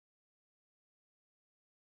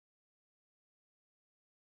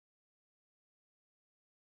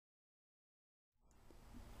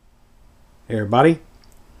Hey everybody,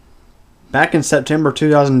 back in September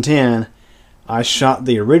 2010 I shot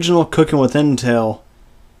the original Cooking with Intel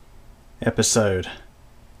episode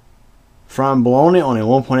from Bologna on a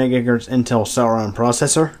 1.8 GHz Intel Celeron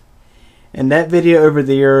processor, and that video over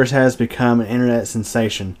the years has become an internet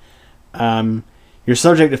sensation. You're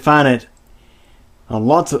subject to find it on a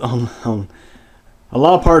lot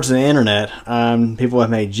of parts of the internet. People have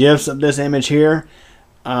made GIFs of this image here.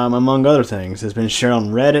 Among other things. It's been shared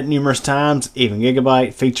on Reddit numerous times. Even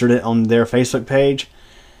Gigabyte featured it on their Facebook page.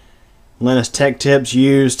 Linus Tech Tips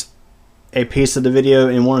used a piece of the video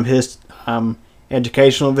in one of his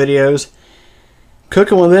educational videos.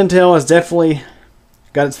 Cooking with Intel has definitely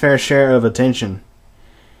got its fair share of attention.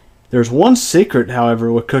 There's one secret,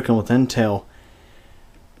 however, with Cooking with Intel.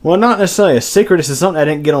 Well, not necessarily a secret. This is something I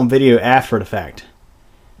didn't get on video after the fact.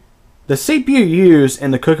 The CPU used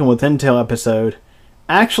in the Cooking with Intel episode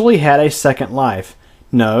actually had a second life.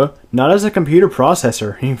 No, not as a computer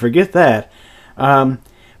processor. You can forget that.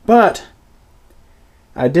 But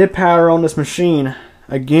I did power on this machine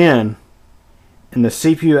again, and the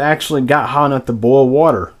CPU actually got hot enough to boil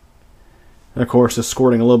water. Of course, just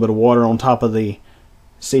squirting a little bit of water on top of the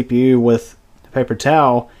CPU with a paper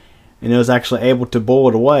towel, and it was actually able to boil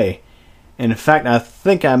it away. And in fact, I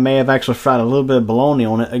think I may have actually fried a little bit of bologna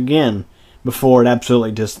on it again before it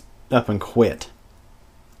absolutely just up and quit.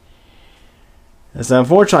 So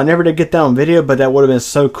unfortunately, I never did get that on video, but that would have been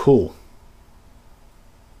so cool.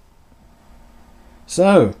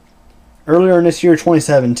 So, earlier in this year,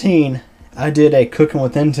 2017, I did a Cooking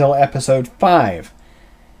with Intel episode 5.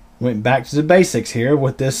 Went back to the basics here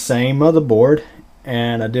with this same motherboard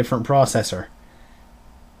and a different processor.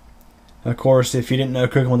 Of course, if you didn't know,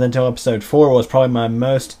 Cooking with Intel episode 4 was probably my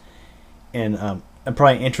most and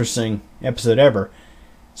probably interesting episode ever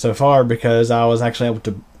so far, because I was actually able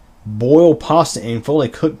to boil pasta and fully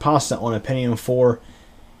cooked pasta on a Pentium 4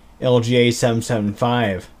 LGA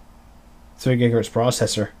 775 3 GHz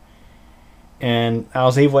processor, and I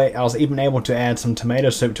was even able to add some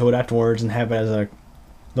tomato soup to it afterwards and have it as a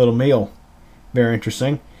little meal. Very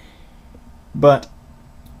interesting. But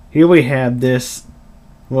here we have this.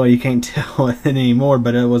 Well, you can't tell it anymore,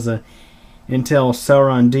 but it was a Intel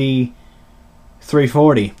Celeron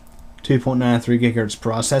D340 2.93 GHz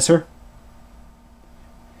processor.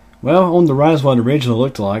 Well, on the right is what it originally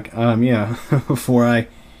looked like. Yeah, before I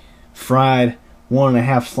fried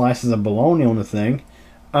 1.5 slices of bologna on the thing.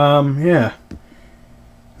 Yeah.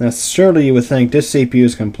 Now, surely you would think this CPU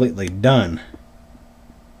is completely done.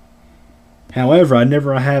 However, I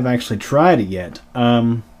never have actually tried it yet.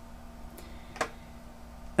 Of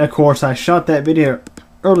course, I shot that video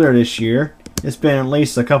earlier this year. It's been at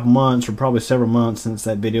least a couple months, or probably several months, since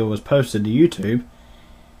that video was posted to YouTube.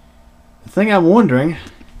 The thing I'm wondering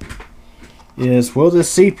is, will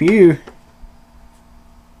this CPU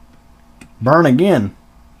burn again?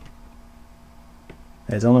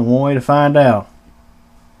 There's only one way to find out.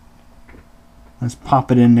 Let's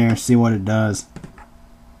pop it in there and see what it does.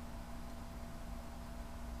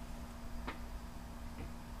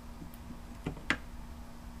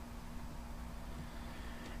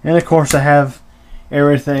 And of course, I have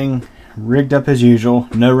everything rigged up as usual.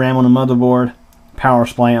 No RAM on the motherboard. Power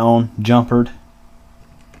supply on, jumpered.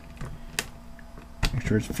 Make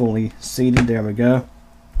sure it's fully seated. There we go.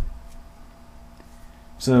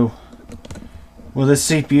 So, will this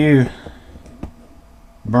CPU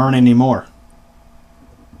burn anymore?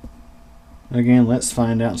 Again, let's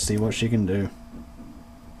find out and see what she can do.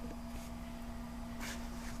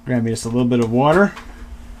 Grab me just a little bit of water.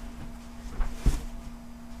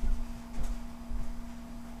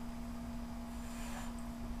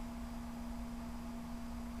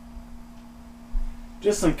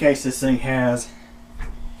 Just in case this thing has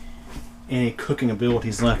any cooking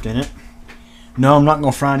abilities left in it. No, I'm not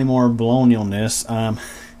going to fry any more bologna on this.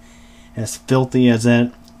 As filthy as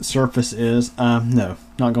that surface is, no,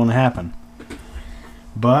 not going to happen.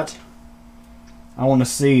 But I want to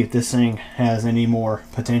see if this thing has any more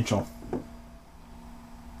potential.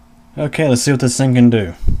 Okay, let's see what this thing can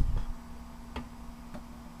do.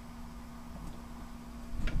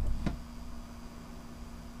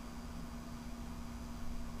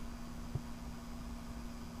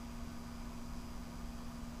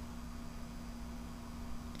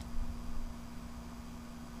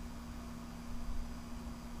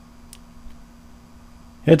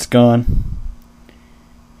 It's gone.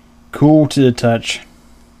 Cool to the touch.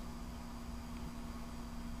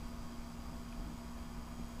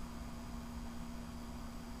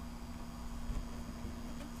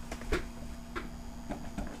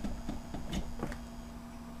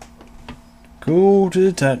 Cool to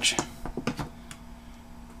the touch.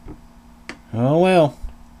 Oh well.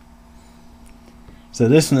 So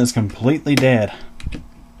this one is completely dead.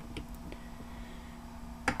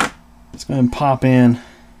 Let's go ahead and pop in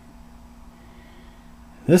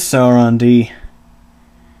this Celeron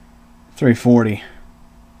D340,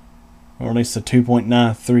 or at least the 2.93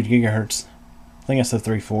 gigahertz. I think it's the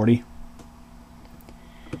 340.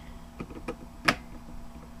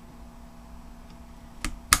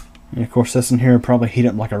 And of course this one here will probably heat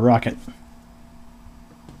up like a rocket.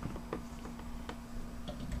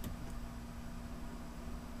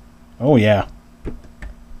 Oh yeah.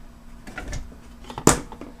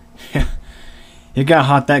 It got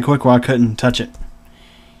hot that quick where I couldn't touch it.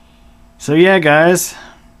 So yeah guys,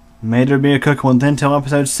 may there be a Cooking with Intel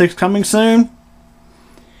episode 6 coming soon?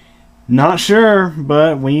 Not sure,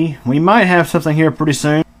 but we might have something here pretty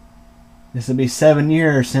soon. This will be 7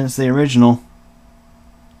 years since the original.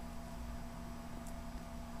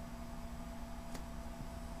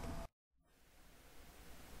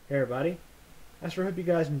 Hey everybody, I sure hope you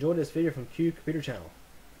guys enjoyed this video from Q Computer Channel.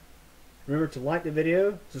 Remember to like the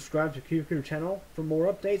video, subscribe to Q Computer Channel for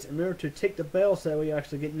more updates, and remember to tick the bell so that you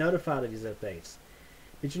actually get notified of these updates.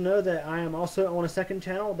 Did you know that I am also on a second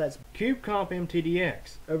channel that's CubeComp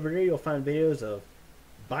MTDX? Over there you'll find videos of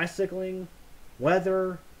bicycling,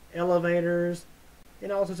 weather, elevators,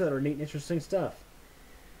 and all sorts of other neat and interesting stuff.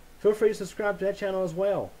 Feel free to subscribe to that channel as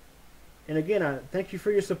well. And again, I thank you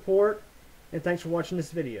for your support, and thanks for watching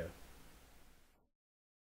this video.